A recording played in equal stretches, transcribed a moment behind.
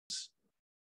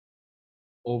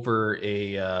over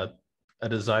a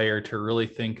desire to really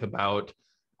think about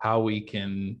how we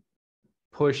can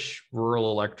push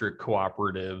rural electric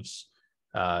cooperatives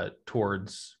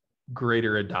towards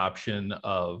greater adoption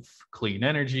of clean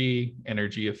energy,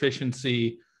 energy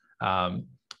efficiency, all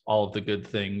of the good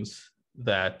things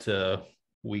that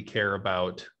we care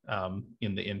about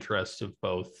in the interest of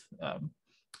both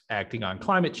acting on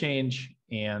climate change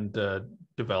and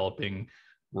developing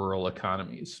rural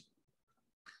economies.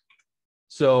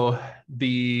 So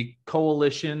the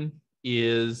coalition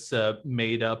is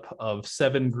made up of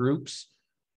 7 groups,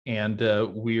 and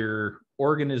we're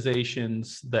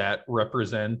organizations that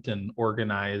represent and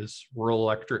organize rural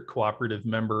electric cooperative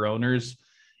member owners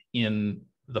in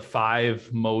the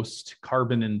 5 most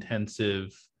carbon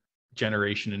intensive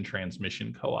generation and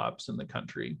transmission co-ops in the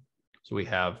country. So we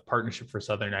have Partnership for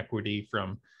Southern Equity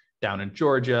from down in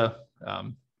Georgia,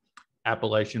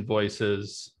 Appalachian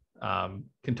Voices,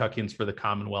 Kentuckians for the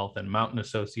Commonwealth and Mountain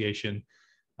Association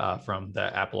from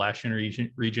the Appalachian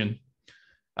region,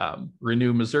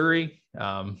 Renew Missouri,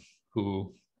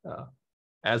 who,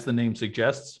 as the name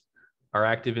suggests, are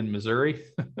active in Missouri,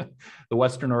 the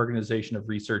Western Organization of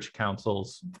Research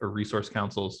Councils or Resource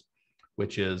Councils,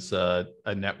 which is a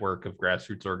network of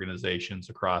grassroots organizations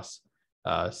across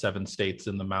 7 states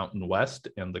in the Mountain West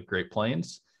and the Great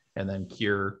Plains. And then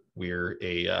CURE, we're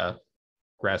a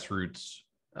grassroots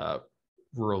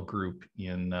rural group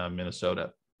in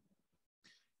Minnesota.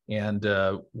 And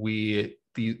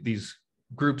these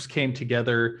groups came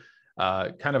together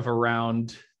kind of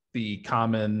around the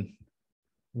common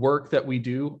work that we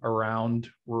do around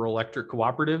rural electric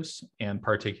cooperatives, and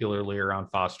particularly around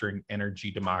fostering energy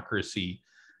democracy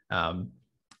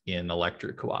in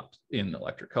electric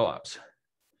co-ops.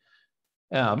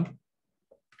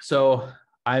 So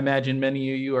I imagine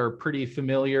many of you are pretty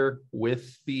familiar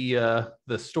with the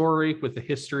story, with the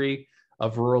history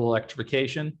of rural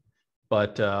electrification,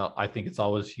 but I think it's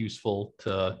always useful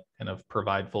to kind of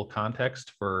provide full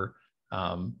context for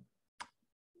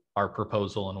our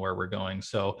proposal and where we're going.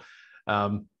 So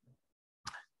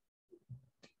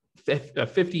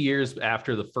 50 years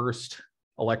after the first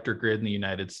electric grid in the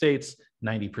United States,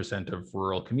 90% of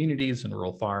rural communities and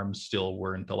rural farms still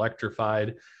weren't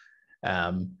electrified.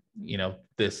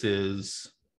 This is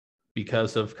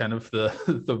because of kind of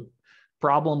the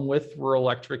problem with rural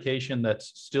electrification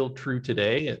that's still true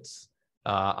today. It's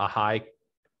a high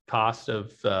cost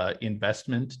of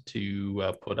investment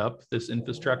to put up this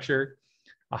infrastructure,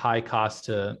 a high cost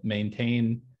to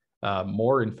maintain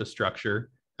more infrastructure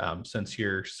since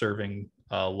you're serving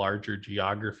a larger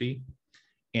geography,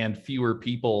 and fewer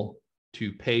people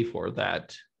to pay for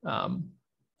that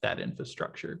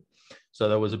infrastructure. So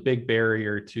that was a big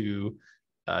barrier to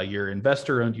your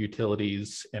investor-owned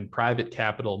utilities and private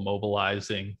capital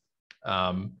mobilizing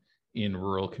in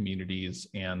rural communities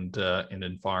and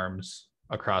in farms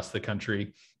across the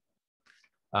country.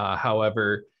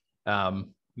 However,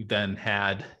 we then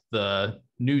had the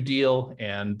New Deal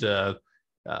and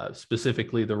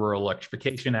specifically the Rural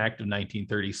Electrification Act of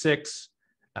 1936,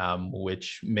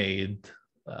 which made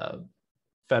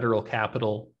federal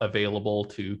capital available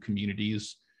to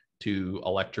communities to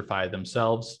electrify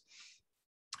themselves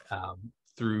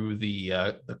through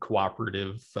the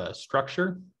cooperative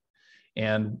structure.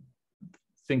 And I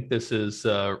think this is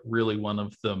really one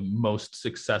of the most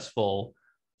successful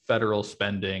federal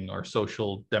spending or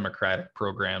social democratic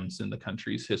programs in the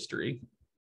country's history.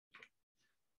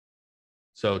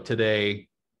 So today,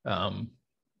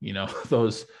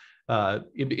 those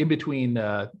in between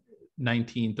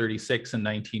 1936 and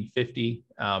 1950,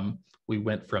 we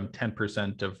went from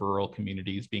 10% of rural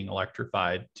communities being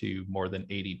electrified to more than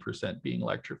 80% being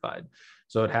electrified.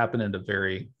 So it happened at a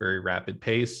very, very rapid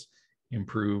pace,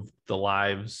 improved the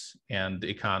lives and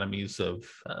economies of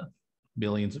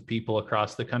millions of people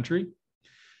across the country.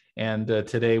 And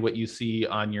today, what you see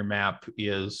on your map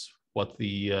is what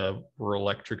the rural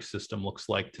electric system looks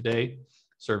like today,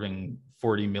 serving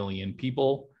 40 million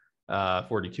people,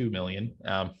 42 million,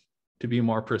 to be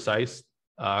more precise,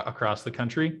 across the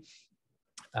country.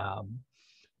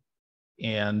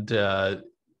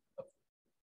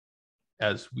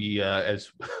 As we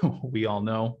all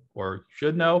know, or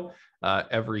should know,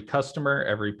 every customer,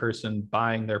 every person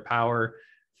buying their power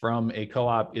from a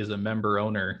co-op is a member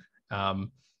owner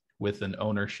with an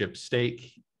ownership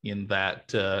stake in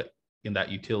that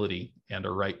utility and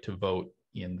a right to vote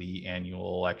in the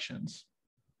annual elections.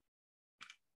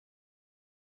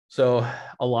 So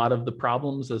a lot of the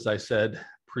problems, as I said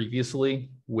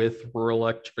previously, with rural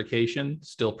electrification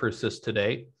still persist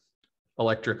today.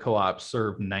 Electric co-ops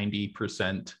serve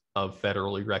 90% of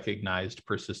federally recognized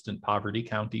persistent poverty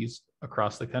counties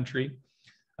across the country.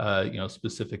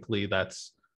 Specifically,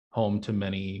 that's home to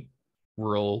many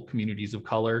rural communities of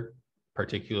color,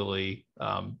 particularly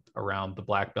around the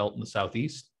Black Belt in the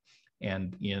Southeast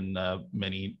and in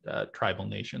many tribal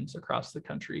nations across the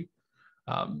country.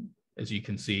 As you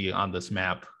can see on this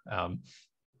map,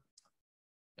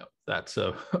 that's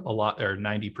a lot, or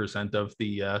 90% of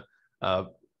the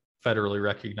federally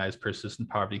recognized persistent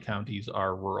poverty counties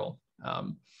are rural.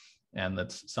 And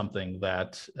that's something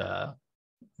that the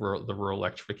Rural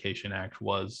Electrification Act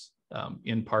was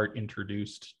in part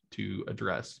introduced to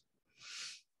address.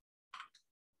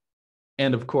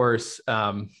 And of course,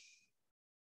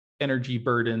 energy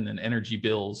burden and energy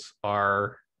bills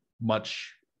are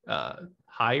much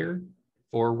higher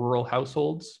for rural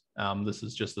households. This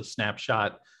is just a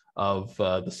snapshot of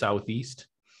the Southeast.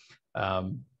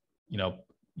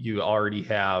 You already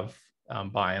have,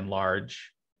 by and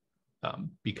large,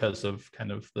 because of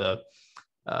kind of the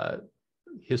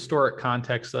historic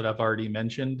context that I've already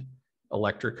mentioned,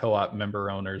 electric co-op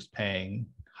member owners paying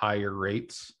higher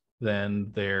rates than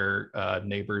their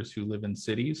neighbors who live in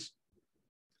cities.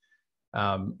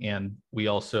 And we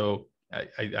also,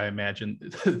 I imagine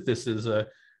this is a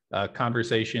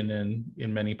conversation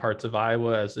in many parts of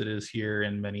Iowa, as it is here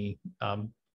in many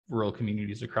rural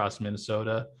communities across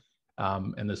Minnesota.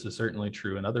 And this is certainly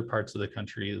true in other parts of the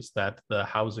country, is that the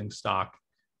housing stock,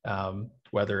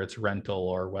 whether it's rental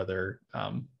or whether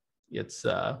it's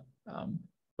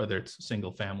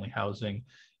single family housing,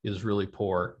 is really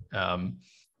poor.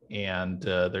 And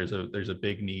there's a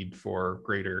big need for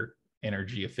greater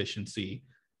energy efficiency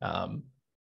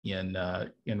in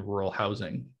rural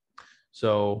housing.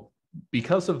 So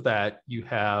because of that, you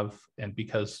have, and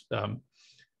because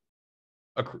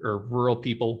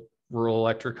rural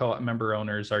electric co-op member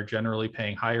owners are generally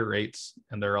paying higher rates,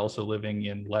 and they're also living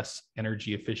in less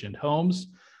energy efficient homes,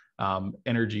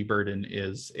 energy burden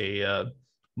is a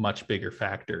much bigger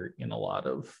factor in a lot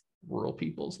of rural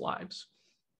people's lives.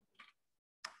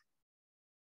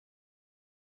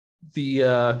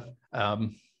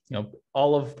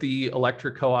 All of the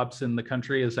electric co-ops in the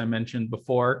country, as I mentioned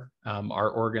before, are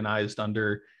organized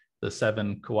under the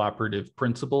 7 cooperative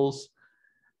principles.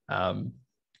 I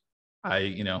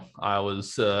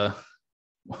always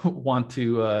want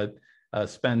to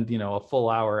spend a full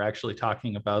hour actually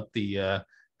talking about the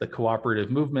cooperative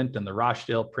movement and the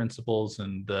Rochdale principles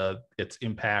and its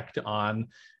impact on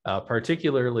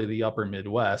particularly the upper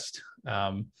Midwest.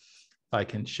 I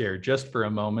can share just for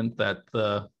a moment that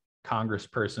the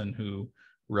congressperson who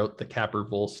wrote the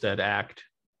Capper-Volstead Act,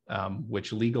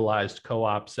 which legalized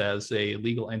co-ops as a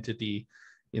legal entity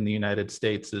in the United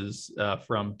States, is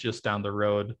from just down the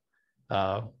road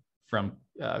from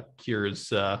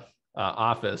Cure's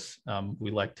office.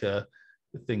 We like to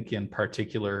think, in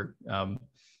particular,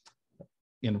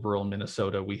 in rural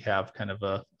Minnesota, we have kind of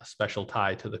a special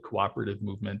tie to the cooperative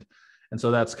movement. And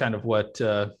so that's kind of what,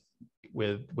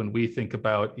 when we think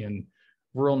about in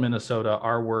rural Minnesota,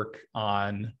 our work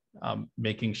on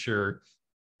making sure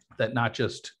that not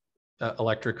just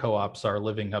electric co-ops are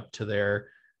living up to their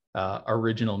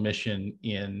original mission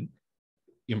in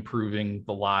improving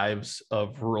the lives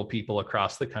of rural people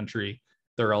across the country,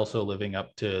 they're also living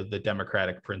up to the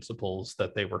democratic principles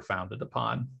that they were founded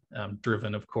upon,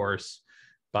 driven, of course,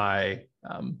 by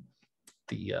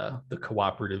the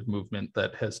cooperative movement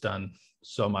that has done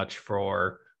so much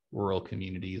for rural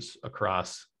communities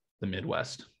across the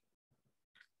Midwest.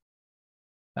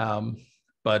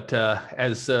 But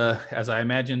as I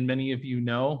imagine many of you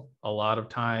know, a lot of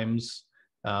times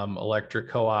electric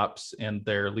co-ops and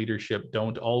their leadership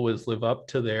don't always live up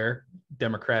to their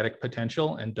democratic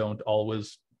potential and don't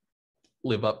always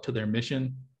live up to their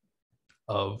mission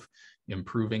of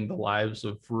improving the lives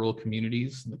of rural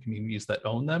communities and the communities that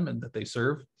own them and that they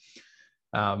serve.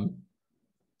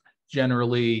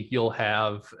 Generally, you'll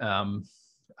have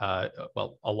a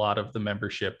lot of the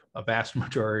membership, a vast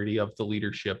majority of the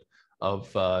leadership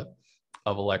of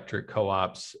electric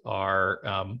co-ops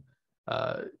are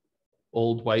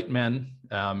old white men,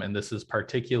 and this is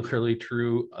particularly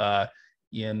true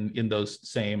in those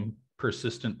same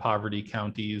persistent poverty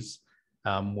counties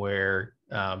where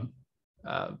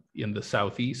in the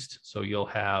Southeast. So you'll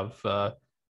have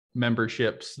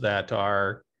memberships that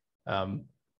are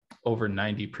over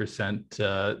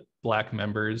 90% Black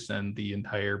members, and the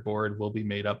entire board will be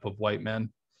made up of white men.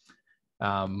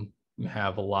 You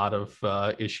have a lot of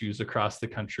issues across the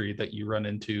country that you run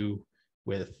into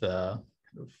with kind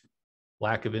of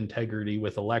lack of integrity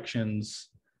with elections.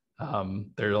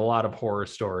 There's a lot of horror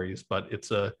stories, but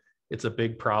it's a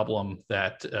big problem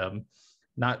that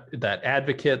that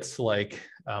advocates like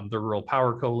the Rural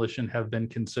Power Coalition have been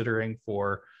considering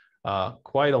for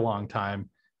quite a long time,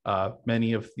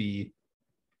 Many of the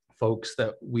folks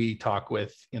that we talk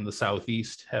with in the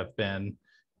Southeast have been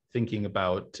thinking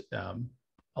about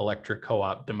electric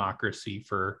co-op democracy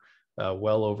for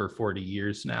well over 40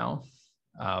 years now.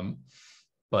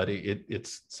 But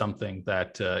it's something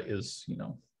that is,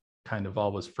 kind of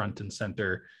always front and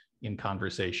center in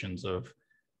conversations of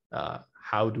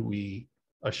how do we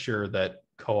assure that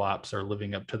co-ops are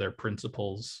living up to their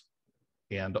principles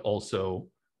and also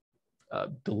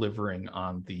delivering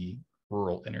on the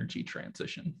rural energy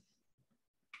transition.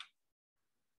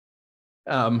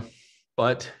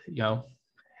 But,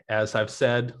 as I've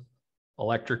said,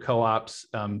 electric co-ops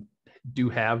do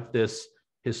have this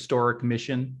historic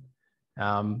mission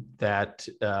that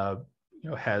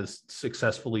has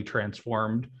successfully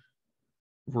transformed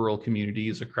rural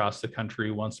communities across the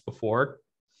country once before.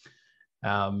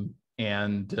 And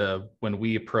when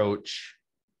we approach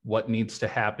what needs to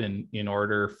happen in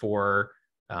order for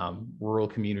rural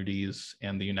communities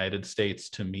and the United States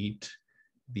to meet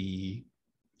the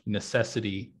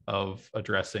necessity of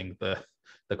addressing the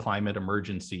climate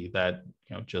emergency that,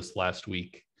 just last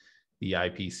week, the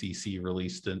IPCC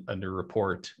released a new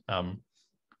report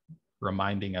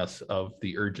reminding us of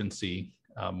the urgency.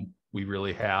 We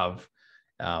really have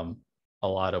a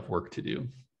lot of work to do.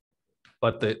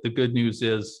 But the good news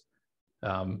is,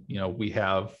 we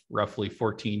have roughly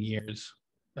 14 years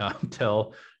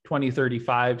until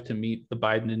 2035 to meet the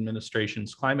Biden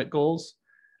administration's climate goals.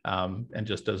 And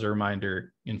just as a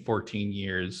reminder, in 14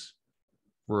 years,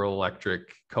 rural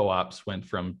electric co-ops went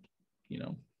from,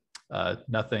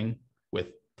 nothing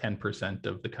with 10%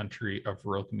 of the country of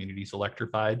rural communities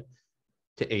electrified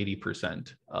to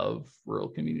 80% of rural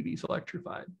communities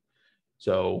electrified.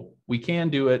 So we can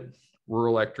do it.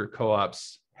 Rural electric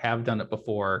co-ops have done it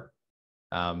before.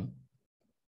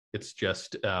 It's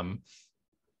just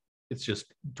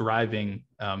driving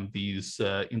these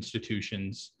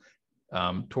institutions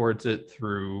towards it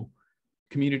through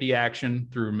community action,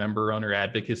 through member owner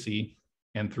advocacy,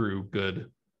 and through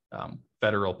good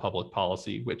federal public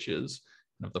policy, which is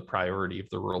the priority of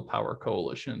the Rural Power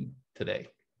Coalition today.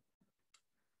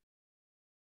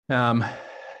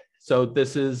 So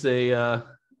this is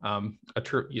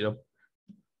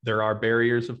there are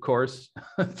barriers, of course,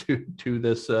 to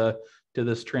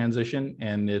this transition,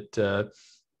 and it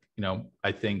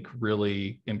I think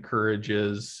really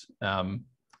encourages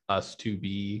us to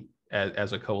be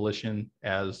as a coalition,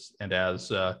 as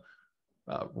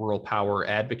rural power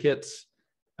advocates,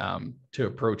 to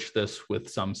approach this with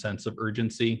some sense of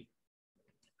urgency.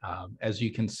 As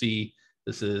you can see,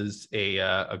 this is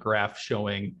a graph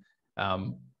showing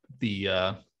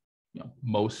the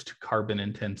most carbon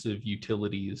intensive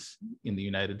utilities in the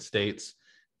United States.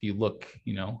 If you look,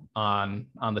 on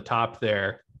the top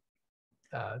there,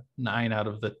 9 out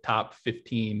of the top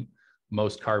 15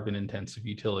 most carbon intensive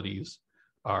utilities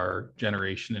are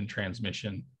generation and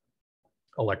transmission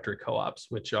electric co-ops,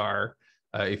 which are,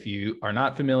 if you are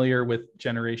not familiar with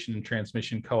generation and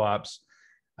transmission co-ops,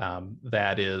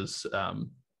 that is,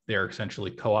 they're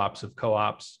essentially co-ops of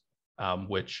co-ops,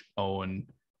 which own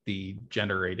the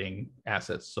generating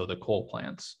assets, so the coal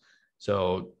plants.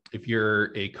 So if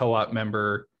you're a co-op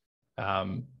member,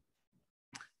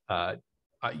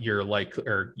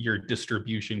 your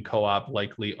distribution co-op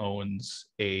likely owns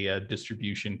a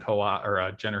distribution co-op or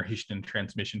a generation and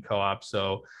transmission co-op.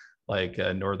 So like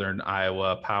Northern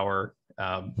Iowa Power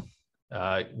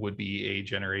would be a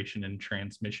generation and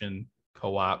transmission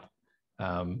co-op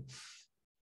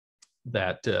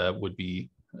that would be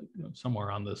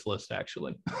somewhere on this list,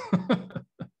 actually.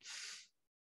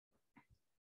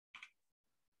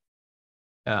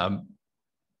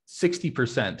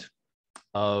 60%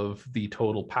 of the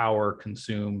total power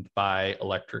consumed by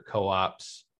electric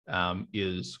co-ops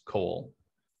is coal,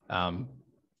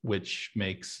 which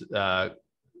makes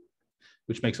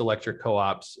electric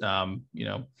co-ops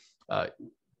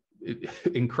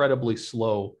incredibly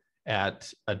slow at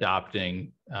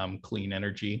adopting clean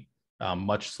energy,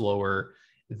 much slower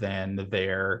than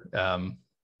their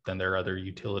other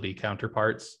utility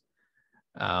counterparts.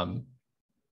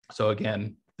 So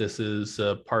again, this is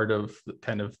part of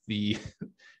kind of the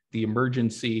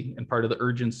emergency and part of the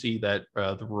urgency that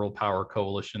the Rural Power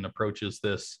Coalition approaches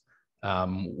this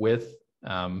with.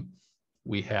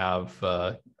 We have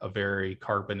a very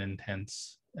carbon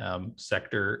intense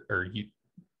sector or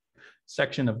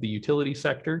section of the utility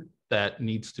sector that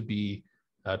needs to be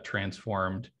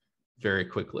transformed very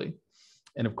quickly.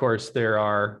 And of course, there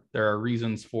are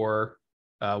reasons for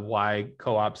why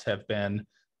co-ops have been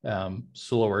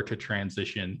slower to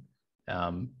transition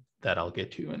that I'll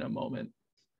get to in a moment.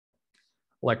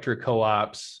 Electric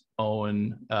co-ops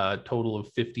own a total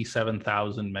of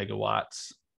 57,000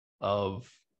 megawatts of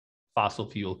fossil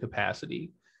fuel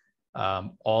capacity,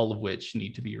 all of which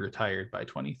need to be retired by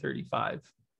 2035.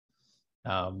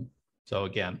 So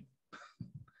again,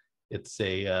 it's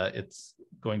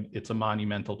a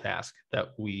monumental task that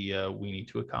we need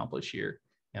to accomplish here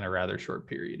in a rather short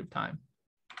period of time.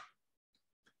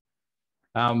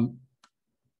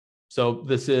 So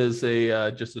this is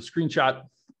just a screenshot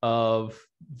of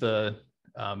the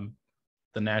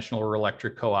National Rural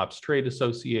Electric Co-ops Trade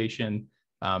Association,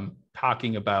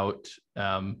 talking about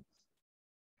how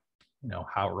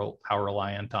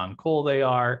reliant on coal they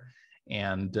are,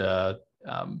 and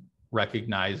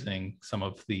recognizing some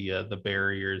of the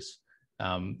barriers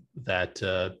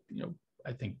that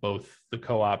I think both the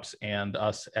co-ops and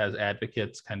us as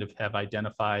advocates kind of have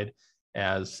identified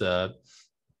as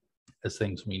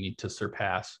things we need to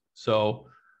surpass. So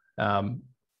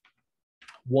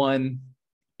one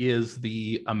is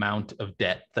the amount of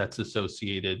debt that's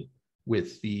associated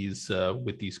with these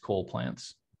coal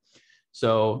plants.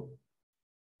 So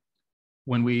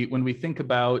when we think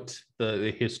about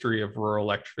the history of rural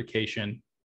electrification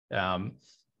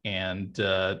and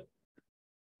the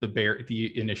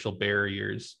initial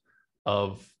barriers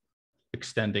of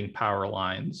extending power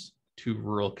lines to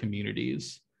rural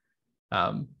communities,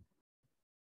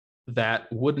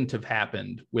 that wouldn't have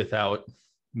happened without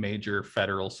major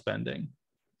federal spending.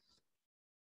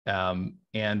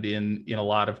 And in a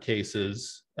lot of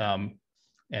cases, and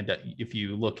if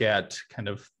you look at kind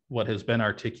of what has been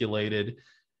articulated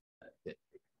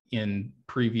in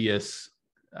previous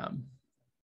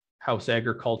House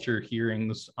Agriculture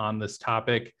hearings on this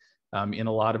topic, in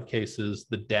a lot of cases,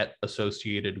 the debt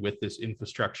associated with this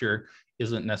infrastructure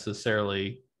isn't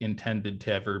necessarily intended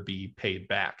to ever be paid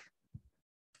back.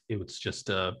 It was just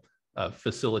a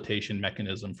facilitation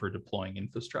mechanism for deploying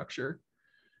infrastructure.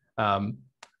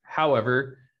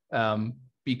 However,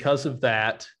 because of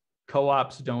that,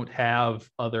 co-ops don't have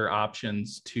other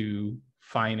options to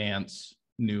finance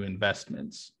new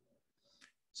investments.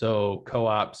 So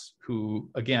co-ops who,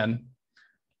 again,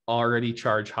 already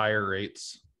charge higher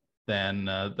rates than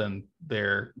other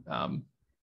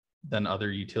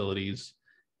utilities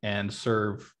and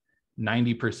serve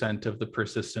 90% of the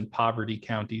persistent poverty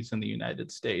counties in the United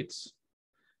States,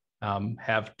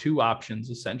 have two options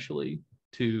essentially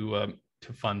to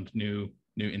fund new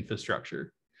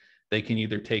infrastructure. They can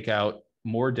either take out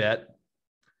more debt,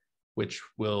 which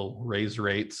will raise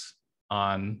rates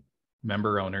on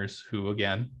member owners who,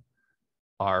 again,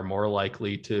 are more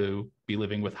likely to be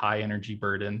living with high energy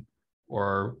burden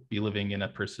or be living in a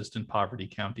persistent poverty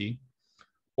county,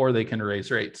 or they can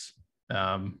raise rates,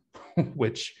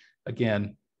 which,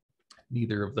 again,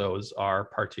 neither of those are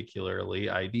particularly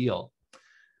ideal.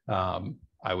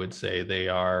 I would say they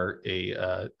are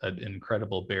an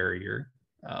incredible barrier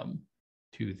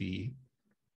to the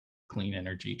clean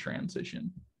energy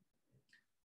transition.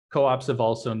 Co-ops have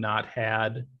also not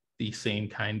had the same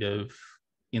kind of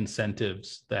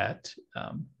incentives that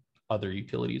other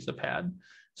utilities have had.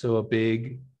 So a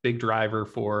big driver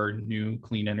for new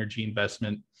clean energy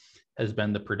investment has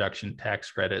been the production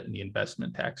tax credit and the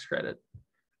investment tax credit.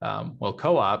 Well,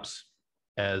 co-ops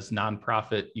as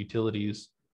nonprofit utilities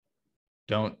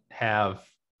don't have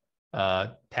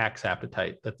tax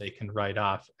appetite that they can write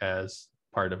off as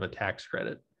part of a tax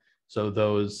credit. So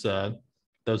those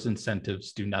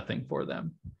incentives do nothing for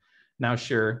them. Now,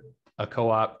 sure, a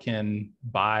co-op can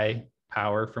buy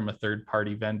power from a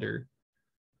third-party vendor,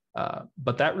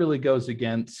 but that really goes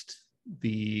against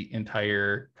the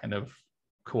entire kind of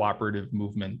cooperative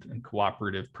movement and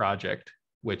cooperative project,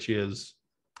 which is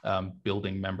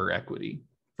building member equity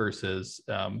versus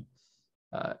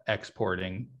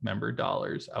exporting member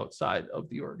dollars outside of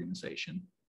the organization.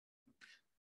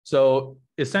 So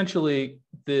essentially,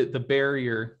 the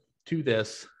barrier to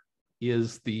this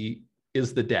is the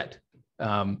debt.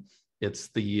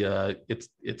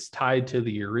 It's tied to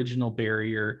the original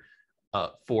barrier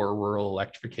for rural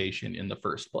electrification in the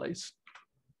first place.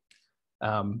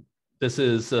 This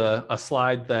is a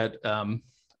slide that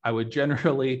I would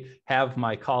generally have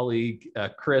my colleague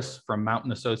Chris from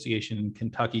Mountain Association in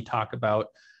Kentucky talk about.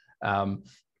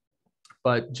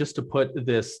 But just to put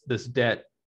this debt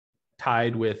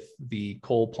tied with the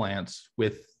coal plants,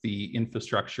 with the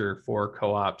infrastructure for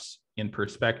co-ops in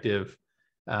perspective,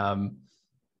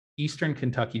 Eastern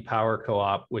Kentucky Power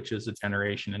Co-op, which is a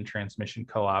generation and transmission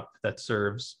co-op that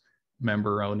serves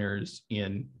member owners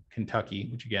in Kentucky,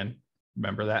 which, again,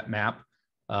 remember that map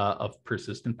of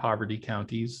persistent poverty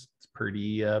counties. It's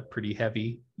pretty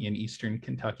heavy in Eastern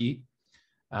Kentucky.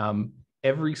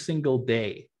 Every single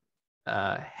day,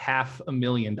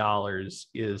 $500,000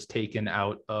 is taken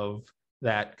out of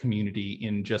that community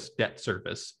in just debt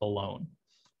service alone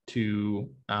to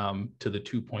the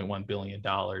 $2.1 billion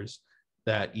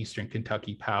that Eastern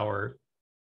Kentucky Power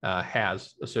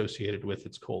has associated with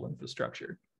its coal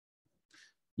infrastructure.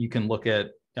 You can look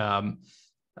at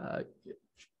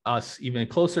us even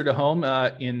closer to home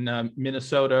in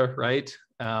Minnesota, right?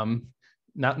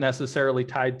 Not necessarily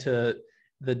tied to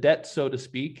the debt, so to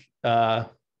speak.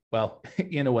 Well,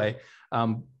 in a way,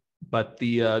 but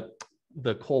the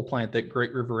coal plant that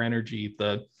Great River Energy,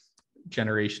 the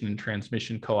generation and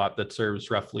transmission co-op that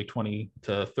serves roughly 20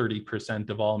 to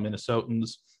 30% of all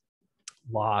Minnesotans,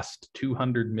 lost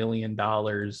 $200 million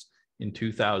in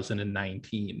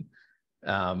 2019,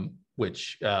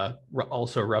 which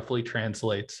also roughly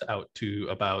translates out to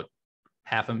about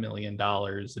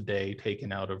 $500,000 a day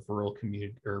taken out of rural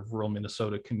community or rural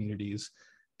Minnesota communities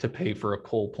to pay for a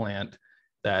coal plant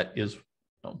that is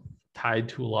tied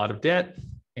to a lot of debt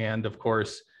and, of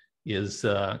course, is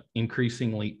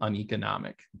increasingly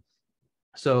uneconomic.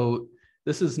 So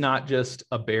this is not just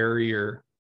a barrier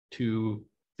to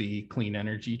the clean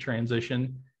energy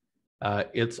transition.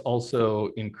 It's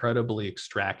also incredibly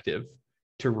extractive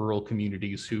to rural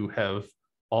communities who have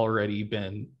already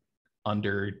been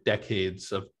under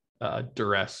decades of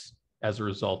duress as a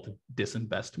result of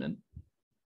disinvestment.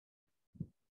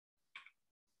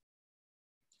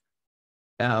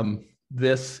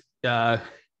 This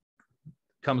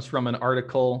comes from an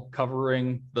article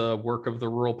covering the work of the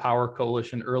Rural Power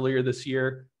Coalition earlier this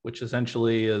year, which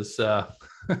essentially is the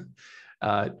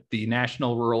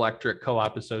National Rural Electric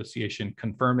Co-op Association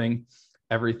confirming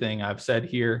everything I've said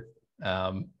here.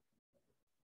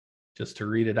 Just to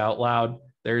read it out loud,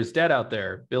 there's debt out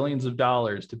there, billions of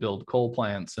dollars to build coal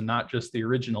plants, and not just the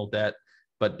original debt,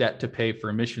 but debt to pay for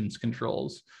emissions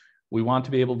controls. We want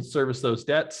to be able to service those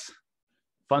debts.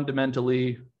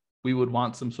 Fundamentally, we would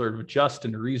want some sort of just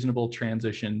and reasonable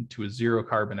transition to a zero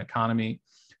carbon economy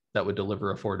that would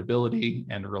deliver affordability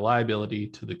and reliability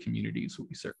to the communities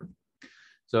we serve.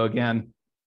 So again,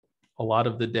 a lot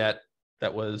of the debt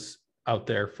that was out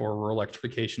there for rural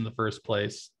electrification in the first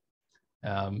place,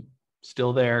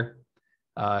 still there.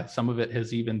 Some of it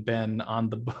has even been on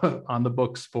the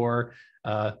books for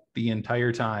the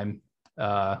entire time,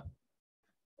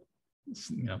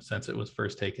 since it was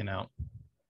first taken out.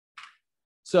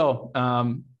 So,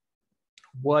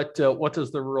 what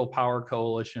does the Rural Power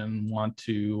Coalition want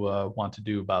to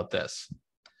do about this?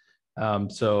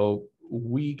 So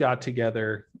we got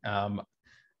together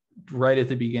right at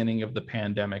the beginning of the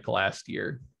pandemic last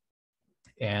year,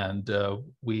 and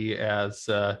we, as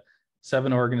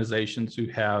 7 organizations who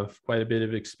have quite a bit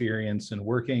of experience in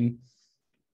working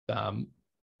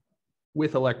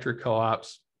with electric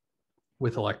co-ops,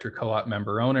 with electric co-op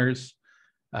member owners,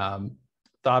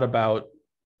 thought about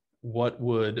what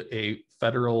would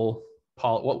federal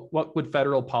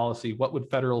policy, what would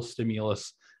federal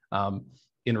stimulus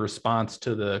in response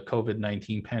to the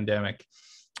COVID-19 pandemic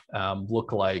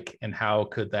look like, and how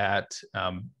could that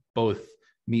both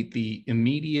meet the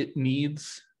immediate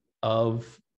needs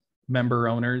of member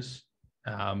owners,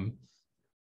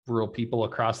 rural people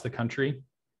across the country,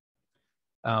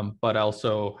 but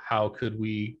also how could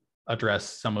we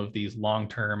address some of these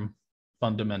long-term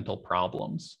fundamental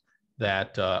problems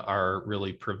that are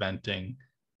really preventing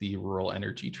the rural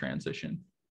energy transition.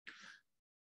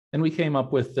 And we came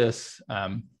up with this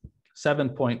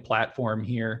 7-point platform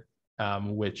here,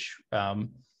 which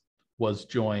was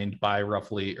joined by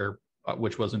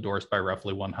which was endorsed by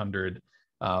roughly 100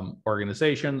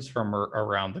 organizations from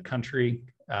around the country.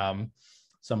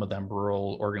 Some of them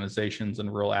rural organizations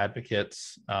and rural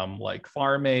advocates like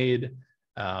Farm Aid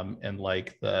and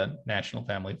like the National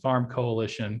Family Farm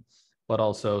Coalition, but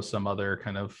also some other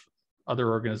other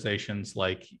organizations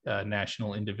like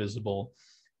National Indivisible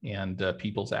and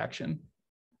People's Action.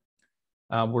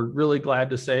 We're really glad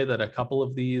to say that a couple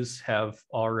of these have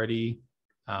already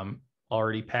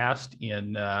passed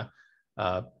in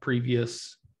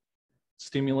previous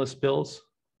stimulus bills.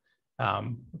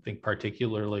 I think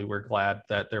particularly we're glad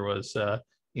that there was an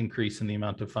increase in the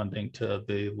amount of funding to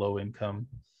the low-income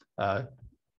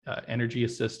energy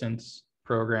assistance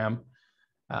program.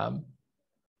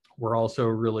 We're also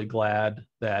really glad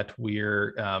that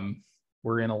we're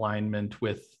in alignment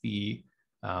with the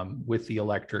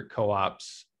electric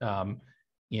co-ops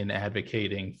in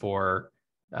advocating for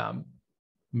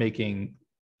making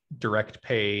direct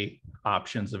pay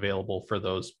options available for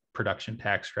those production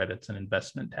tax credits and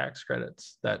investment tax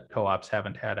credits that co-ops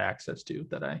haven't had access to,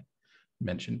 that I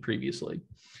mentioned previously.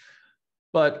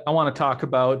 But I want to talk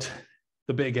about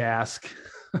the big ask.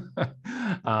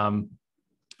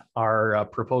 our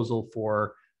proposal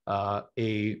for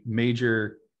a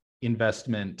major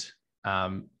investment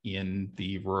in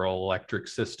the rural electric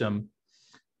system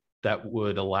that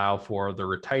would allow for the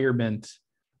retirement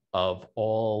of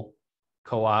all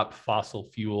co-op fossil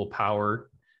fuel power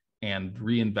and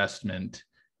reinvestment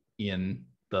in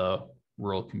the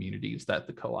rural communities that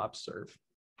the co-ops serve.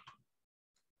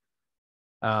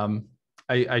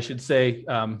 I should say,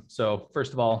 so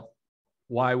first of all,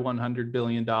 why $100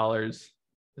 billion?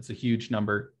 It's a huge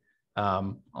number.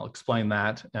 I'll explain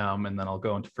that, and then I'll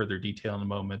go into further detail in a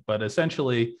moment. But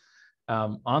essentially,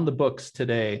 on the books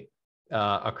today,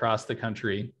 across the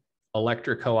country,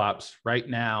 electric co-ops right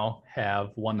now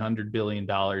have $100 billion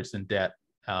in debt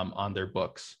on their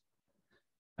books.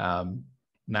 And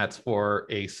that's for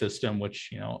a system which,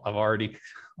 you know,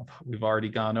 we've already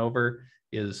gone over,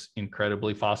 is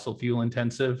incredibly fossil fuel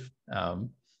intensive.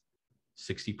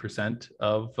 60%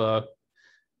 of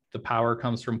the power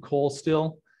comes from coal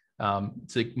still.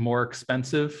 It's more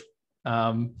expensive,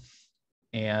 and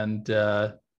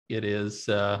it is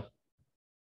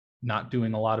not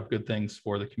doing a lot of good things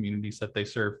for the communities that they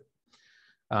serve.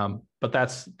 But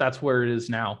that's where it is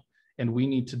now, and we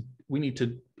need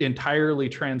to entirely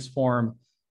transform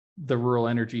the rural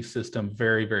energy system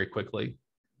very, very quickly,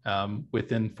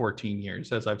 within 14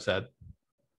 years, as I've said.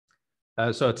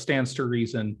 So it stands to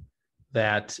reason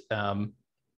that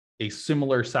a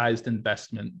similar sized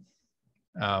investment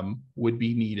would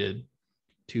be needed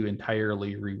to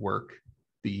entirely rework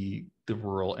the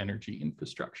rural energy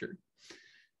infrastructure.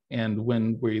 And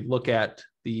when we look at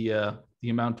the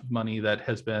amount of money that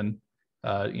has been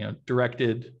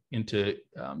directed into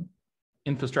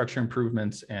infrastructure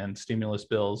improvements and stimulus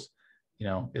bills,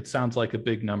 it sounds like a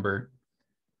big number,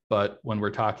 but when we're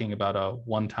talking about a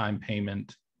one-time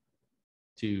payment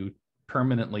to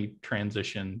permanently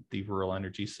transition the rural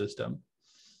energy system,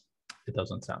 it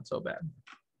doesn't sound so bad.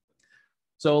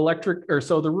 So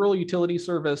the Rural Utility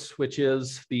Service, which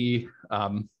is the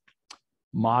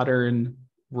modern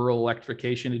Rural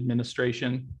Electrification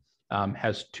Administration,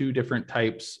 has two different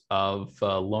types of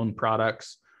loan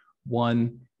products.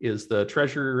 One is the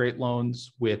Treasury rate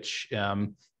loans, which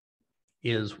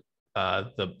is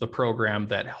the program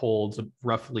that holds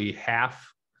roughly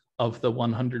half of the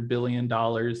 $100 billion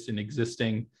in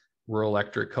existing rural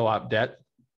electric co-op debt.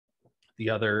 The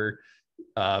other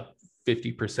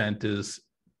 50% is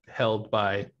held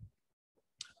by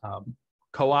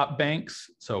co-op banks.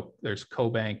 So there's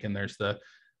CoBank and there's the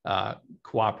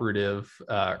cooperative,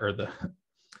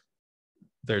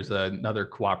 there's another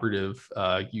cooperative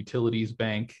utilities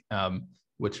bank,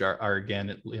 which are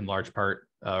again, in large part,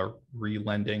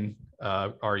 re-lending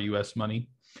our US money.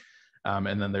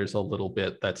 And then there's a little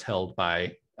bit that's held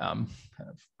by kind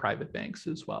of private banks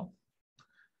as well.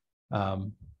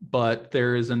 But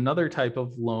there is another type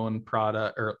of loan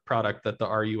product that the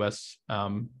RUS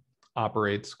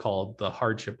operates called the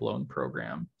hardship loan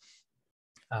program.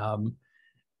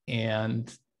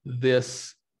 And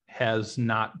this has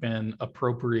not been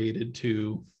appropriated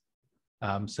to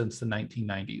since the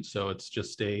 1990s. So it's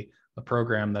just a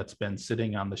program that's been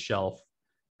sitting on the shelf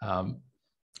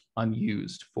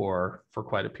unused for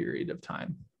quite a period of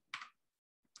time.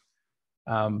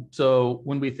 So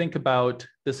when we think about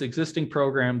this existing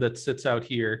program that sits out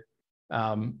here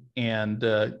and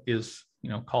is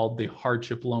called the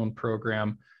hardship loan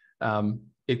program,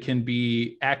 it can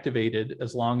be activated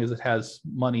as long as it has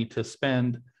money to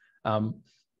spend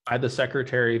by the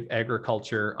Secretary of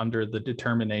Agriculture under the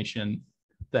determination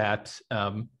that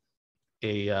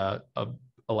a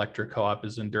electric co-op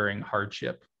is enduring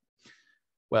hardship.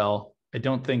 Well, I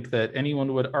don't think that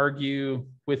anyone would argue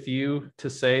with you to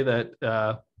say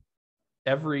that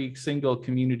every single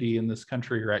community in this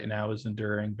country right now is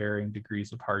enduring varying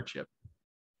degrees of hardship.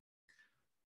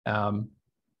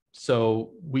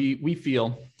 So we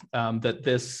feel that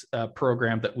this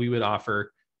program that we would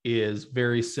offer is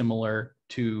very similar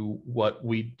to what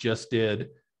we just did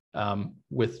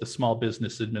with the Small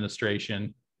Business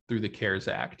Administration through the CARES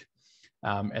Act.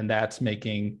 And that's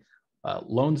making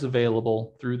loans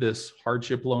available through this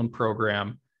hardship loan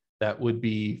program that would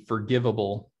be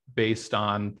forgivable based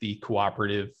on the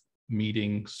cooperative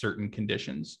meeting certain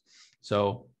conditions.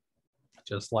 So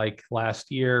just like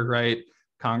last year, right,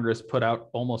 Congress put out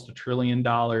almost $1 trillion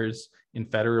in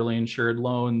federally insured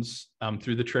loans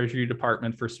through the Treasury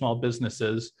Department for small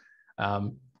businesses.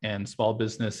 And small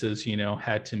businesses,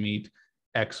 had to meet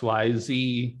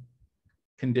XYZ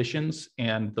conditions,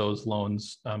 and those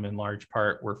loans in large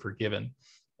part were forgiven,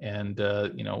 and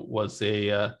was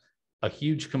a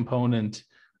huge component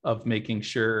of making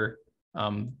sure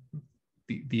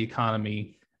the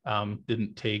economy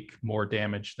didn't take more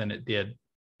damage than it did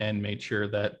and made sure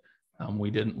that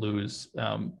we didn't lose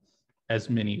as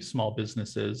many small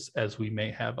businesses as we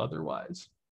may have otherwise.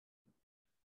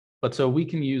 But so we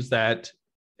can use that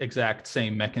exact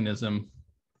same mechanism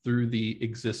through the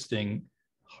existing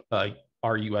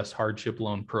RUS hardship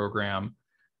loan program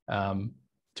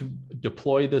to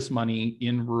deploy this money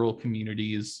in rural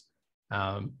communities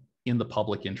in the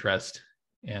public interest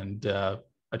and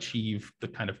achieve the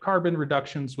kind of carbon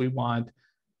reductions we want,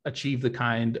 achieve the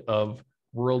kind of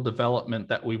rural development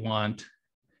that we want,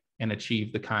 and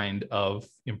achieve the kind of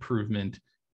improvement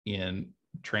in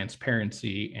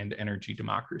transparency and energy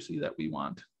democracy that we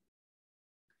want.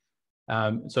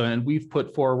 And we've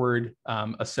put forward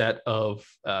a set of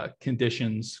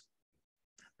conditions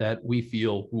that we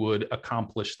feel would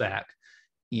accomplish that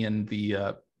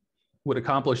would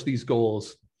accomplish these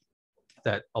goals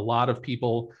that a lot of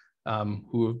people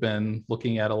who have been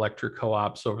looking at electric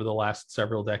co-ops over the last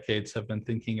several decades have been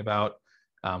thinking about,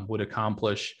 would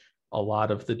accomplish a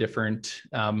lot of the different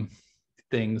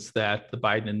things that the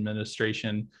Biden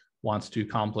administration wants to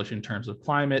accomplish in terms of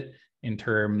climate, in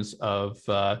terms of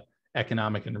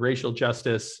economic and racial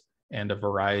justice, and a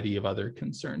variety of other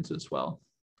concerns as well.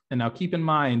 And now keep in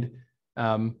mind,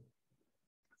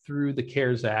 through the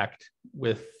CARES Act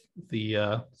with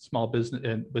the Small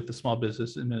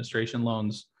Business Administration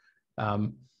loans,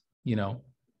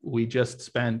 we just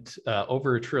spent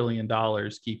over $1 trillion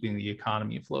keeping the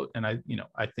economy afloat. And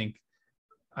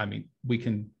we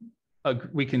can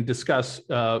discuss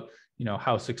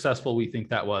how successful we think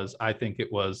that was. I think it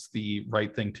was the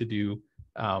right thing to do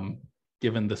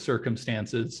given the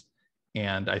circumstances,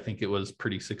 and I think it was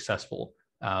pretty successful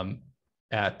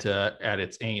at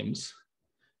its aims.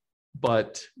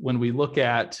 But when we look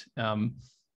at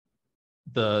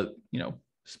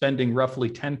spending roughly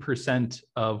 10%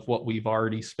 of what we've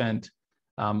already spent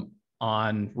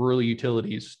on rural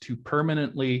utilities to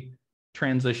permanently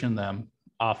transition them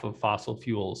off of fossil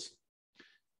fuels,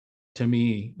 to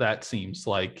me, that seems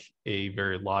like a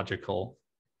very logical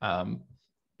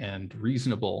and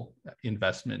reasonable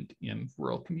investment in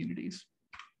rural communities.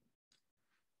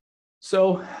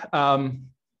 So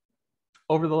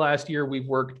over the last year, we've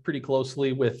worked pretty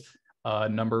closely with a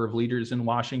number of leaders in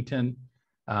Washington.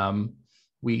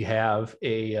 We have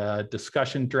a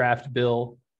discussion draft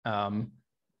bill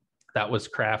that was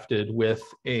crafted with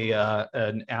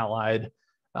an allied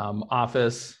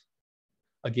office.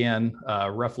 Again,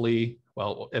 roughly,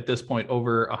 well, at this point,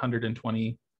 over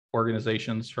 120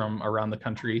 organizations from around the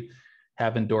country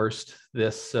have endorsed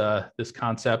this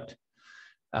concept.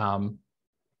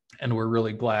 And we're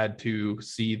really glad to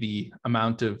see the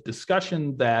amount of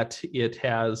discussion that it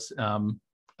has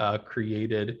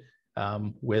created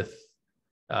with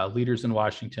leaders in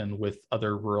Washington, with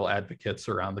other rural advocates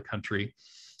around the country,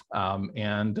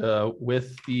 and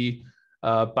with the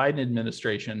Biden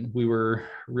administration. We were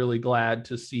really glad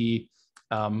to see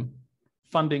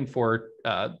funding for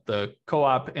the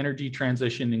co-op energy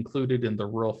transition included in the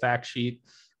rural fact sheet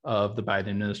of the Biden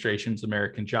administration's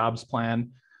American Jobs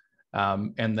Plan.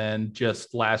 And then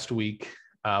just last week,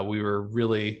 we were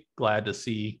really glad to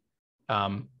see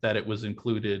that it was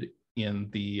included in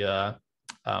the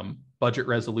budget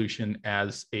resolution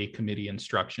as a committee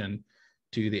instruction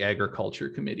to the agriculture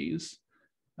committees.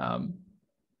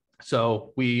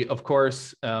 So we, of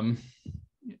course,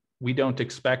 we don't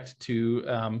expect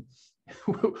to,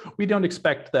 we don't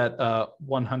expect that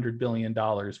 $100 billion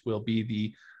will be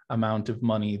the amount of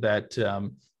money that,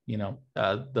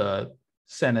 the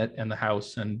Senate and the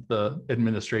House and the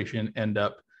administration end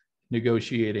up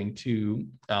negotiating to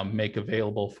make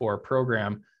available for a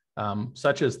program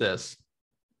such as this.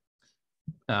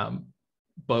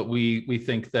 But we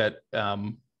think that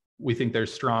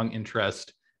there's strong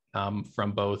interest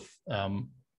from both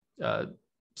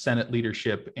Senate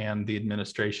leadership and the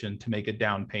administration to make a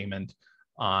down payment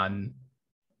on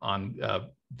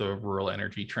the rural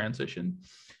energy transition.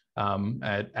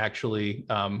 I actually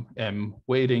am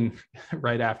waiting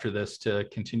right after this to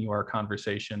continue our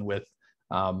conversation with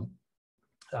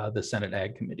the Senate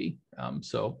Ag Committee.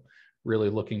 So really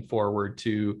looking forward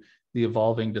to the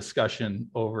evolving discussion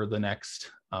over the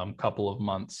next couple of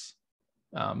months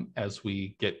as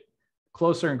we get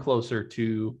closer and closer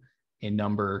to a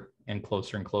number and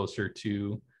closer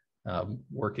to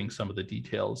working some of the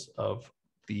details of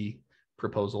the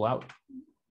proposal out.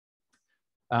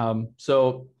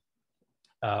 So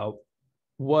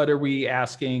what are we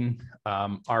asking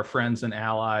our friends and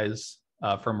allies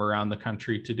from around the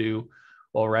country to do?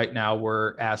 Well, right now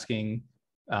we're asking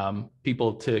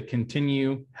people to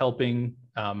continue helping,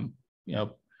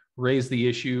 raise the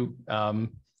issue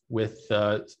with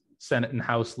Senate and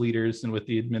House leaders and with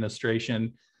the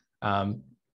administration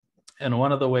And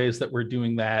one of the ways that we're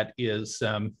doing that is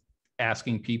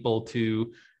asking people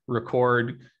to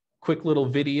record quick little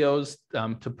videos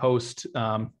to post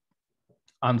on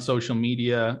social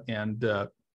media and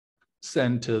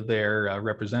send to their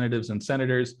representatives and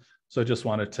senators. So I just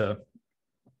wanted to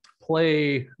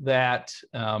play that,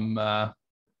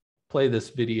 play this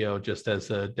video just as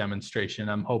a demonstration.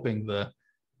 I'm hoping the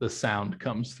sound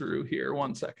comes through here.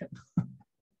 1 second.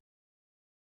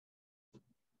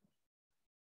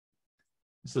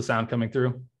 Is the sound coming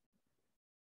through?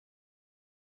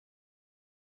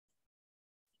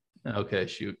 Okay,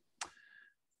 shoot.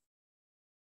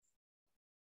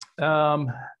 I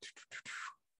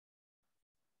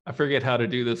forget how to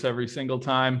do this every single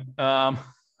time.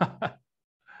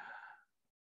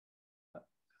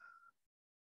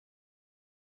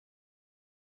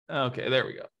 Okay, there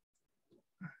we go.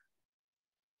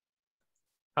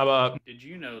 How about... Did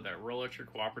you know that rural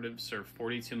electric cooperatives serve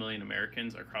 42 million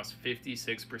Americans across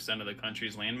 56% of the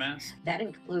country's landmass? That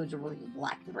includes rural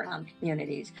Black and brown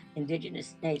communities,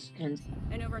 indigenous nations,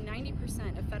 and over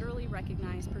 90% of federally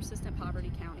recognized persistent poverty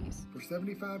counties. For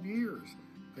 75 years,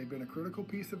 they've been a critical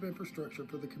piece of infrastructure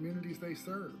for the communities they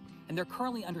serve. And they're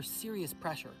currently under serious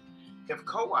pressure. If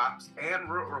co-ops and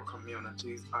rural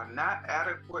communities are not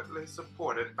adequately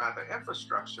supported by the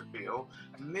infrastructure bill,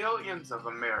 millions of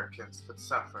Americans could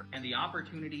suffer. And the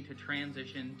opportunity to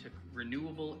transition to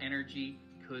renewable energy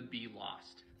could be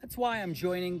lost. That's why I'm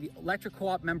joining the electric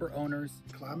co-op member owners,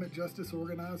 climate justice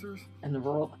organizers, and the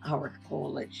Rural Power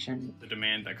Coalition to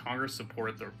demand that Congress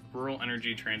support the rural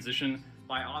energy transition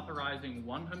by authorizing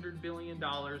 $100 billion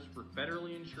for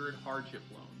federally insured hardship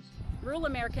loans. Rural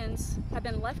Americans have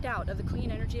been left out of the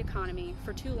clean energy economy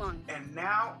for too long. And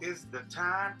now is the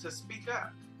time to speak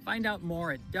up. Find out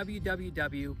more at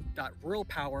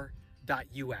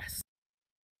www.ruralpower.us.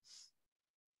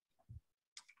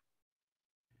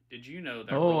 Did you know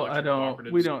that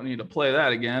we don't need to play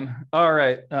that again. All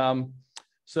right.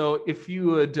 So if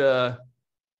you would,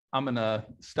 I'm going to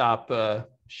stop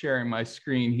sharing my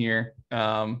screen here.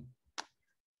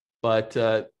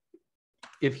 But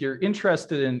if you're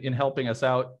interested in helping us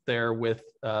out there with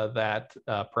that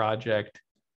project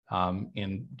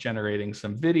in generating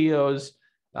some videos,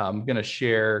 I'm going to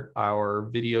share our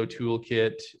video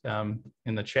toolkit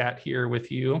in the chat here with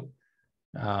you.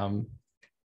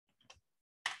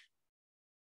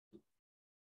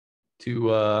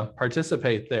 To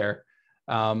participate there.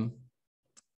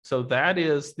 So that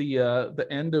is the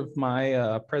end of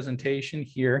my presentation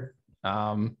here.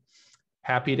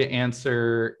 Happy to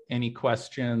answer any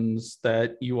questions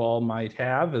that you all might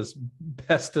have as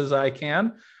best as I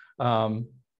can. But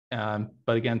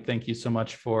again, thank you so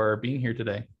much for being here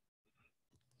today.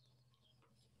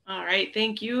 All right,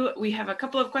 thank you. We have a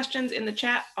couple of questions in the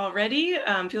chat already.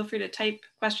 Feel free to type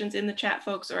questions in the chat,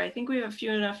 folks, or I think we have a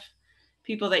few enough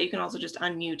people that you can also just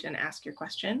unmute and ask your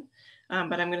question.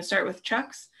 But I'm going to start with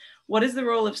Chuck's. What is the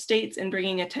role of states in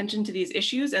bringing attention to these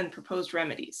issues and proposed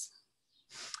remedies?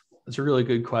 That's a really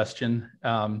good question.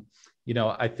 You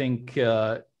know, I think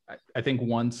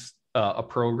once a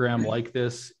program like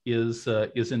this is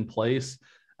in place,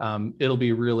 it'll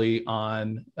be really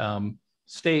on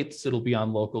states, it'll be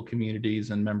on local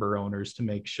communities and member owners to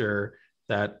make sure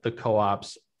that the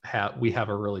co-ops we have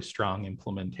a really strong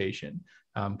implementation.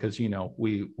 Because you know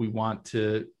we want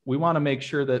to make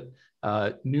sure that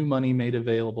new money made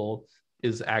available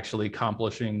is actually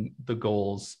accomplishing the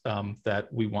goals that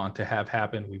we want to have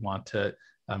happen. We want to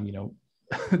you know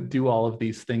do all of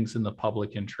these things in the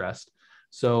public interest.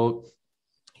 So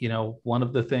you know, one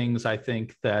of the things I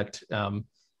think that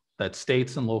that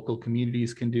states and local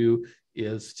communities can do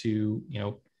is to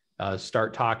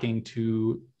start talking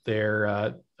to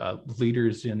their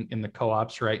leaders in the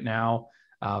co-ops right now.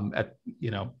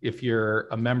 If you're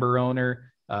a member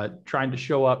owner, trying to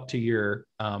show up to your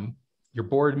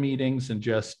board meetings and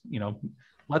just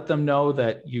let them know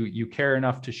that you care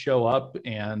enough to show up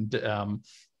and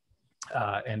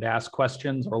ask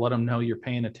questions, or let them know you're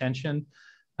paying attention.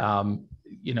 I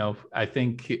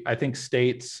think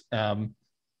states can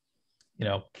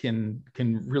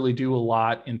really do a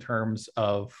lot in terms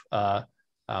of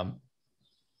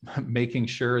making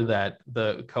sure that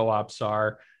the co-ops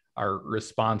are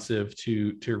responsive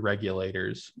to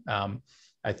regulators.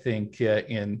 I think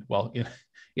in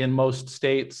most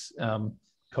states,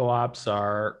 co-ops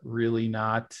are really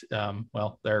not,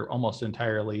 they're almost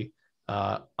entirely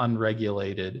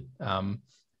unregulated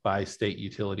by state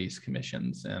utilities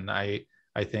commissions. And I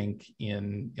think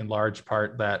in large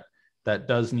part that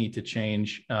does need to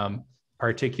change,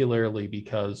 particularly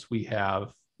because we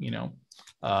have,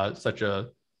 such a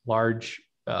large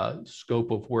scope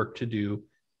of work to do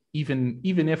even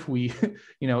if we,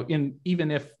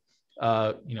 even if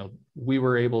we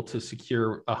were able to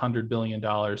secure $100 billion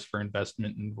for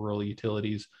investment in rural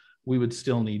utilities, we would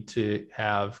still need to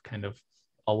have kind of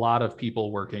a lot of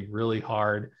people working really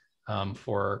hard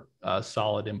for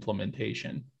solid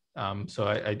implementation. So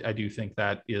I do think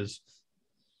that is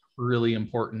really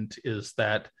important, is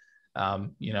that,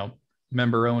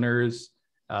 member owners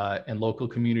and local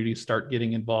communities start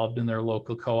getting involved in their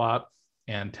local co-op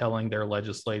and telling their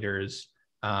legislators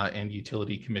and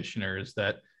utility commissioners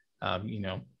that,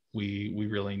 we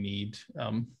really need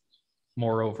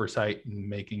more oversight and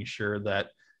making sure that,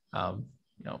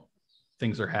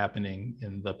 things are happening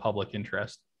in the public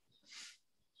interest.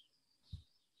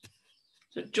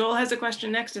 So Joel has a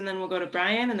question next, and then we'll go to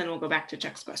Brian, and then we'll go back to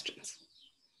Chuck's questions.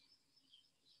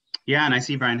 Yeah, and I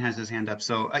see Brian has his hand up.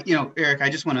 So, Erik, I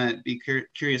just want to be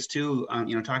curious too,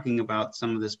 talking about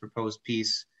some of this proposed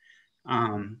piece.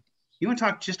 You want to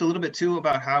talk just a little bit too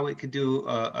about how it could do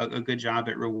a good job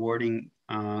at rewarding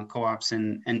co-ops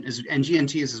and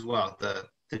GNTs as well,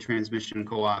 the transmission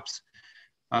co-ops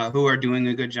who are doing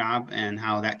a good job, and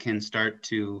how that can start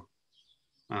to,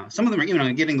 some of them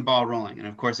are, getting the ball rolling. And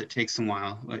of course, it takes some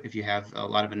while if you have a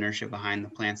lot of inertia behind the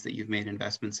plants that you've made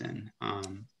investments in.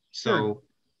 Sure.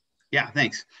 Yeah,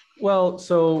 thanks. Well,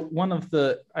 so one of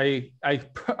the, I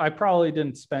probably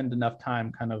didn't spend enough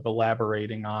time kind of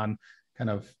elaborating on kind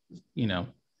of,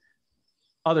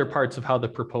 other parts of how the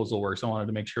proposal works. I wanted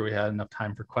to make sure we had enough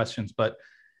time for questions, but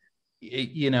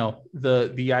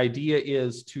the idea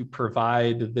is to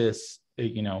provide this,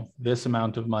 this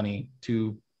amount of money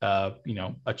to,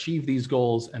 achieve these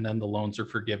goals, and then the loans are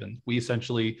forgiven. We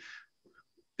essentially,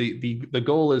 the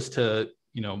goal is to,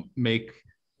 make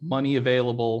money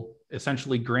available,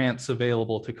 essentially grants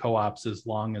available to co-ops as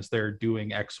long as they're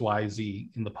doing X, Y, Z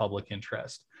in the public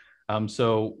interest.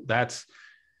 So that's,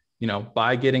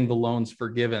 by getting the loans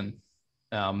forgiven,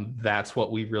 that's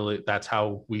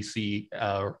how we see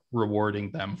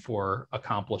rewarding them for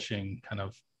accomplishing kind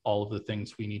of all of the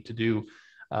things we need to do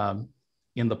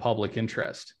in the public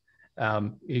interest.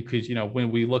 Because,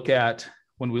 when we look at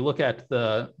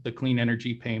the clean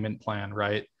energy payment plan,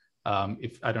 right?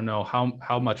 If I don't know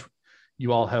how much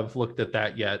you all have looked at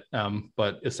that yet,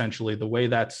 but essentially the way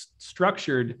that's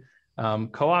structured,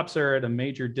 co-ops are at a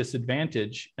major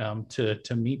disadvantage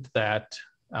to meet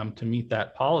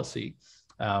that policy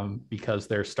because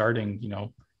they're starting,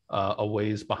 a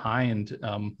ways behind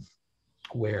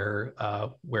where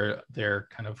their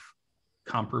kind of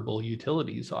comparable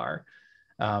utilities are.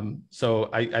 So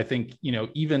I think,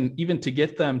 even to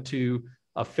get them to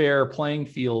a fair playing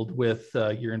field with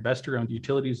your investor-owned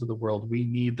utilities of the world, we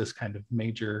need this kind of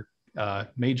major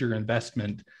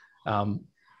investment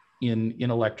in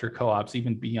electric co-ops,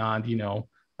 even beyond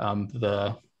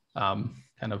the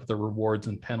kind of the rewards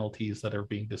and penalties that are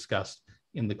being discussed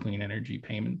in the clean energy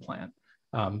payment plan.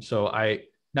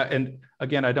 And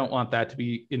again, I don't want that to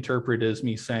be interpreted as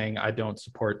me saying I don't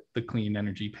support the clean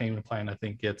energy payment plan. I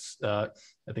think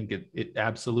it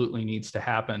absolutely needs to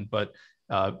happen, but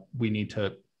we need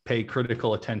to pay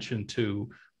critical attention to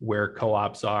where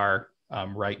co-ops are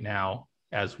right now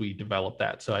as we develop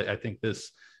that. So I think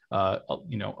this, a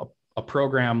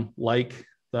program like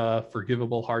the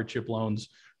forgivable hardship loans,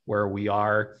 where we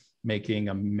are making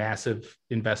a massive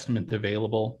investment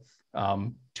available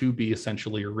to be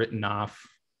essentially written off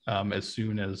as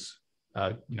soon as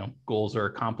goals are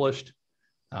accomplished,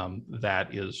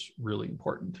 that is really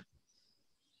important.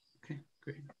 Okay,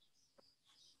 great.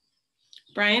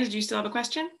 Brian, did you still have a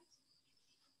question?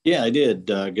 Yeah, I did.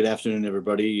 Good afternoon,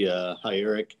 everybody. Hi,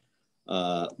 Erik.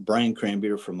 Brian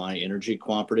Cranbeer from My Energy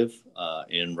Cooperative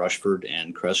in Rushford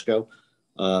and Cresco.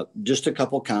 Just a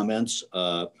couple comments.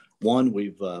 One,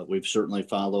 we've certainly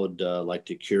followed like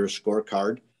the CURE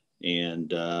scorecard,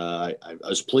 and I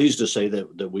was pleased to say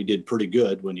that we did pretty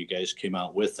good when you guys came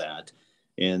out with that,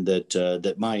 and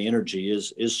that My Energy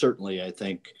is certainly, I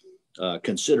think,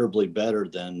 considerably better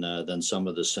than some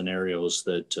of the scenarios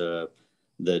that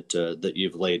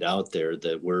you've laid out there.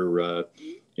 That we're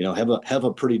have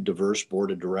a pretty diverse board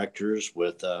of directors.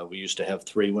 With we used to have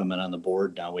 3 women on the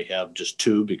board, now we have just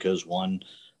 2 because one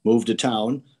moved to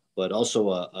town. But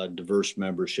also a diverse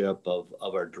membership of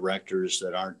our directors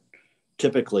that aren't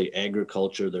typically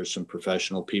agriculture. There's some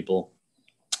professional people.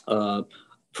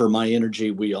 For My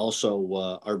Energy, we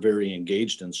also are very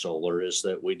engaged in solar. Is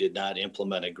that we did not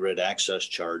implement a grid access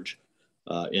charge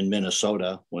in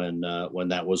Minnesota when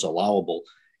that was allowable,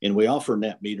 and we offer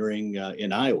net metering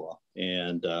in Iowa.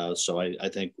 And so I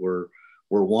think we're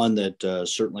one that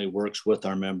certainly works with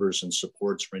our members and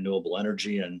supports renewable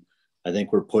energy. And I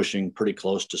think we're pushing pretty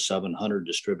close to 700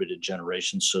 distributed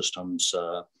generation systems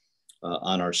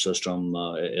on our system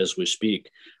as we speak.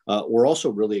 We're also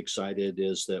really excited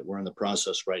is that we're in the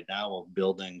process right now of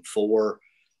building 4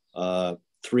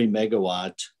 3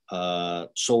 megawatt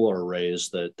solar arrays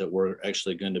that we're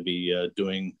actually going to be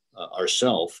doing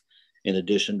ourselves, in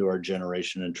addition to our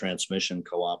generation and transmission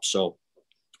co-op. So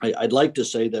I'd like to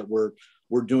say that we're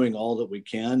doing all that we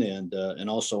can, and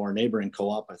also our neighboring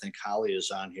co-op, I think Holly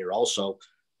is on here also.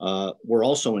 We're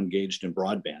also engaged in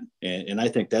broadband, and I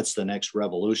think that's the next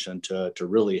revolution to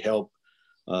really help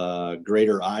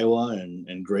greater Iowa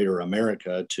and greater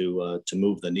America to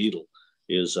move the needle,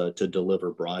 is to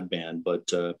deliver broadband.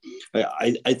 But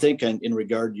I think in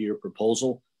regard to your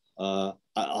proposal,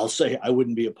 I'll say I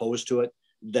wouldn't be opposed to it.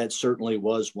 That certainly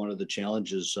was one of the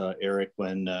challenges, Eric,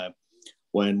 when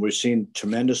we're seeing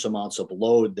tremendous amounts of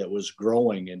load that was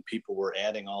growing and people were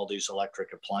adding all these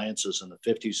electric appliances in the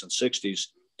 50s and 60s.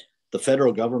 The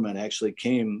federal government actually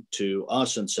came to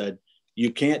us and said, you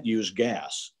can't use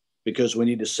gas because we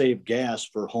need to save gas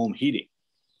for home heating.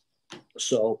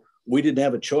 So we didn't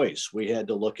have a choice. We had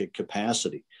to look at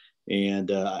capacity.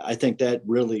 And I think that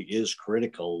really is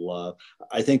critical.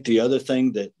 I think the other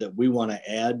thing that we want to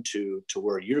add to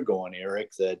where you're going,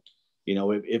 Eric, that, you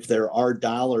know, if there are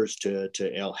dollars to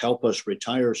help us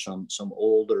retire some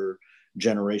older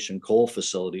generation coal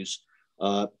facilities,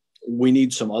 we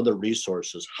need some other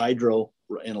resources. Hydro,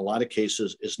 in a lot of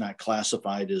cases, is not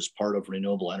classified as part of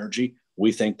renewable energy.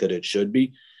 We think that it should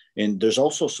be. And there's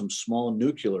also some small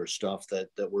nuclear stuff that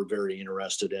we're very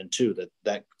interested in too,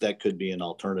 that could be an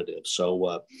alternative.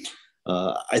 So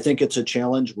I think it's a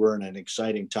challenge. We're in an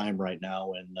exciting time right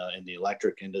now in the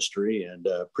electric industry, and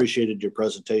appreciated your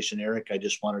presentation, Eric. I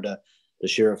just wanted to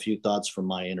share a few thoughts from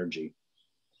my energy.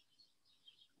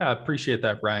 I appreciate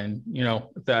that, Brian. You know,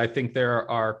 I think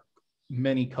there are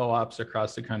many co-ops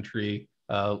across the country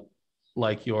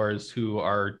like yours who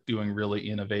are doing really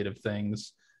innovative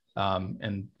things,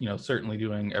 and, you know, certainly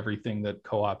doing everything that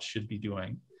co-ops should be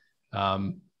doing.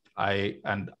 I'm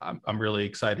really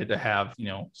excited to have, you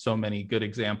know, so many good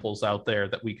examples out there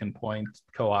that we can point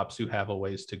co-ops who have a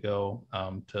ways to go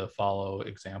to follow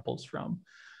examples from.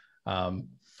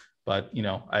 But, you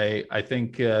know, I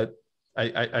think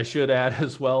I should add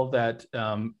as well that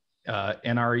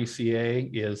NRECA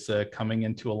is coming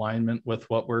into alignment with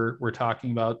what we're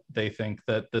talking about. They think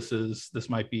that this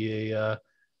might be a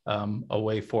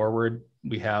way forward.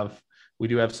 We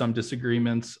do have some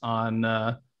disagreements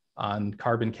on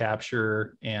carbon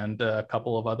capture and a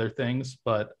couple of other things,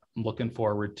 but I'm looking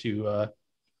forward to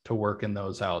working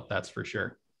those out. That's for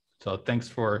sure. So thanks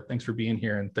for being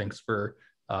here, and thanks for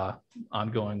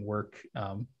ongoing work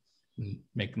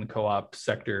making the co-op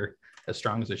sector as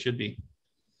strong as it should be.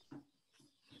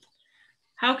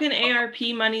 How can ARP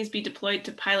monies be deployed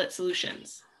to pilot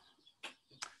solutions?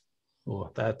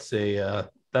 Oh, that's a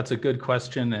good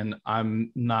question, and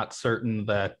I'm not certain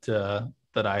that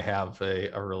I have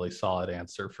a really solid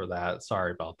answer for that.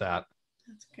 Sorry about that.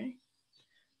 That's okay.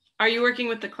 Are you working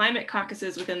with the climate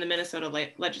caucuses within the Minnesota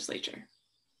legislature?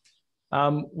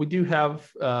 We do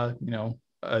have,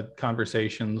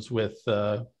 conversations with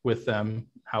them,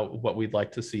 what we'd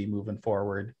like to see moving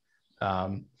forward.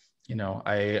 I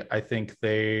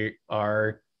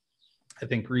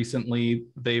think recently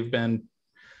they've been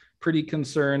pretty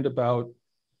concerned about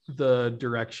the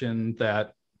direction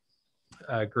that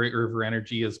Great River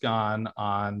Energy has gone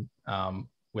on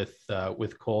with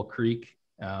Coal Creek.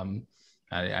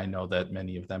 I know that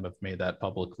many of them have made that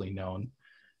publicly known,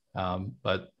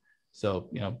 but so,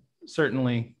 you know,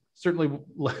 certainly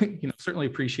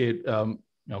appreciate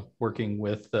working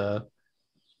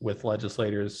with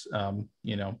legislators,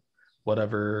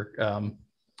 whatever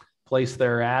place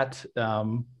they're at,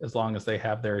 as long as they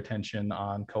have their attention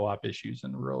on co-op issues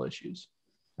and rural issues.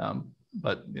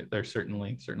 But there's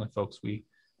certainly folks we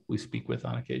speak with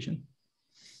on occasion.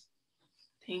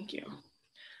 Thank you.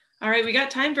 All right, we got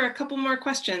time for a couple more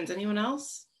questions. Anyone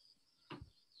else?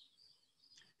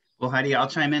 Well, Heidi, I'll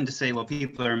chime in to say, well,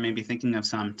 people are maybe thinking of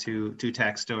some to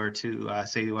text or to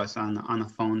say to us on the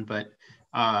phone. But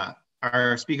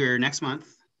our speaker next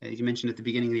month, as you mentioned at the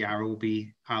beginning of the hour, will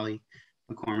be Holly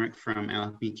McCormick from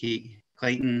LFB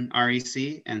Clayton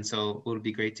REC. And so it'll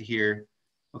be great to hear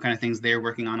what kind of things they're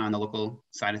working on the local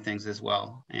side of things as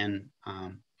well. And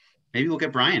maybe we'll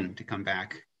get Brian to come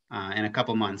back in a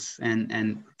couple months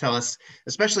and tell us,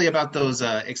 especially about those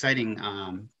exciting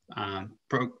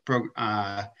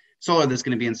solar that's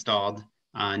going to be installed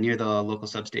near the local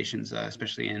substations,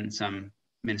 especially in some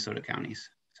Minnesota counties.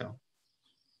 So,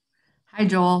 hi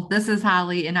Joel, this is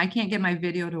Holly, and I can't get my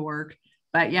video to work.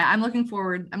 But yeah, I'm looking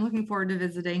forward to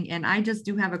visiting. And I just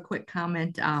do have a quick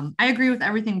comment. I agree with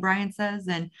everything Brian says.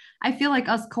 And I feel like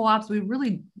us co-ops, we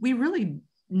really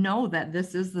know that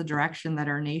this is the direction that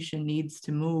our nation needs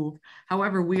to move.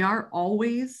 However, we are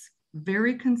always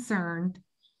very concerned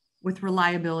with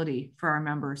reliability for our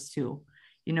members too.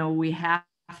 You know, we have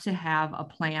to have a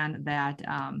plan that,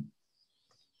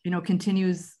 you know,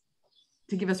 continues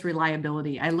to give us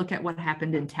reliability. I look at what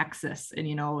happened in Texas, and,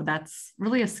 you know, that's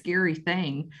really a scary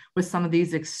thing with some of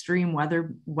these extreme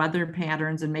weather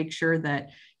patterns, and make sure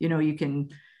that, you know, you can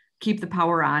keep the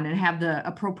power on and have the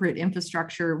appropriate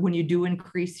infrastructure when you do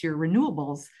increase your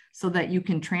renewables, so that you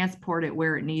can transport it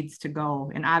where it needs to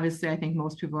go. And obviously, I think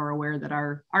most people are aware that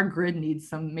our grid needs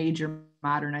some major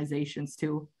modernizations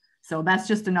too. So that's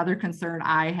just another concern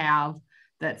I have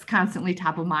that's constantly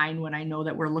top of mind when I know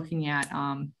that we're looking at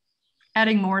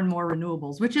adding more and more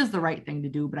renewables, which is the right thing to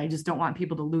do. But I just don't want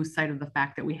people to lose sight of the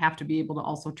fact that we have to be able to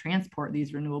also transport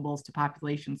these renewables to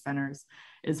population centers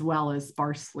as well as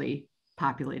sparsely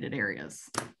populated areas.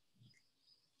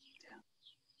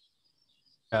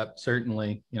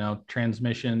 Certainly, you know,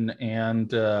 transmission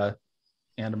and a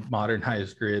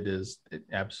modernized grid is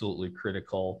absolutely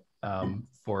critical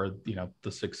for, you know,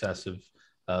 the success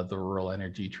of the rural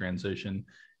energy transition.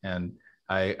 And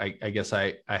I guess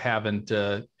I haven't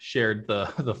shared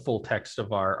the full text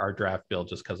of our draft bill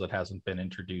just because it hasn't been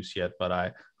introduced yet. But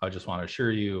I just want to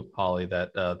assure you, Holly,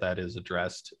 that that is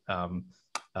addressed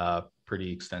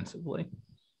pretty extensively.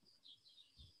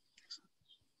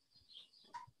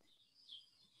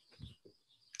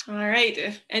 All right.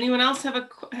 If anyone else have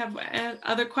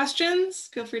other questions,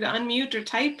 feel free to unmute or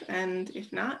type. And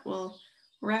if not, we'll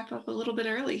wrap up a little bit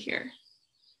early here.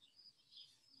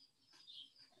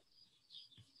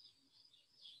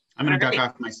 I'm going to duck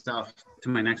off myself to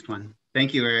my next one.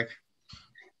 Thank you, Erik.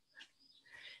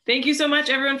 Thank you so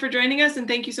much, everyone, for joining us. And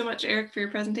thank you so much, Erik, for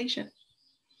your presentation.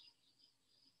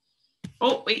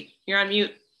 Oh, wait, you're on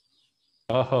mute.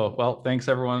 Oh, well, thanks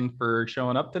everyone for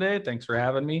showing up today. Thanks for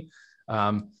having me.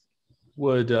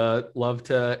 Would love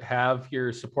to have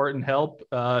your support and help.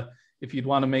 If you'd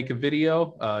want to make a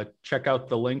video, check out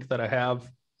the link that I have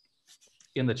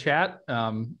in the chat,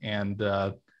 and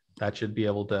that should be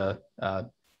able to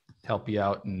help you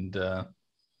out and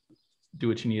do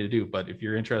what you need to do. But if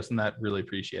you're interested in that, really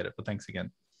appreciate it. But thanks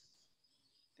again.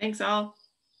 Thanks all.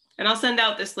 And I'll send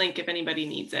out this link if anybody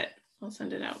needs it. I'll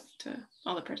send it out to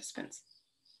all the participants.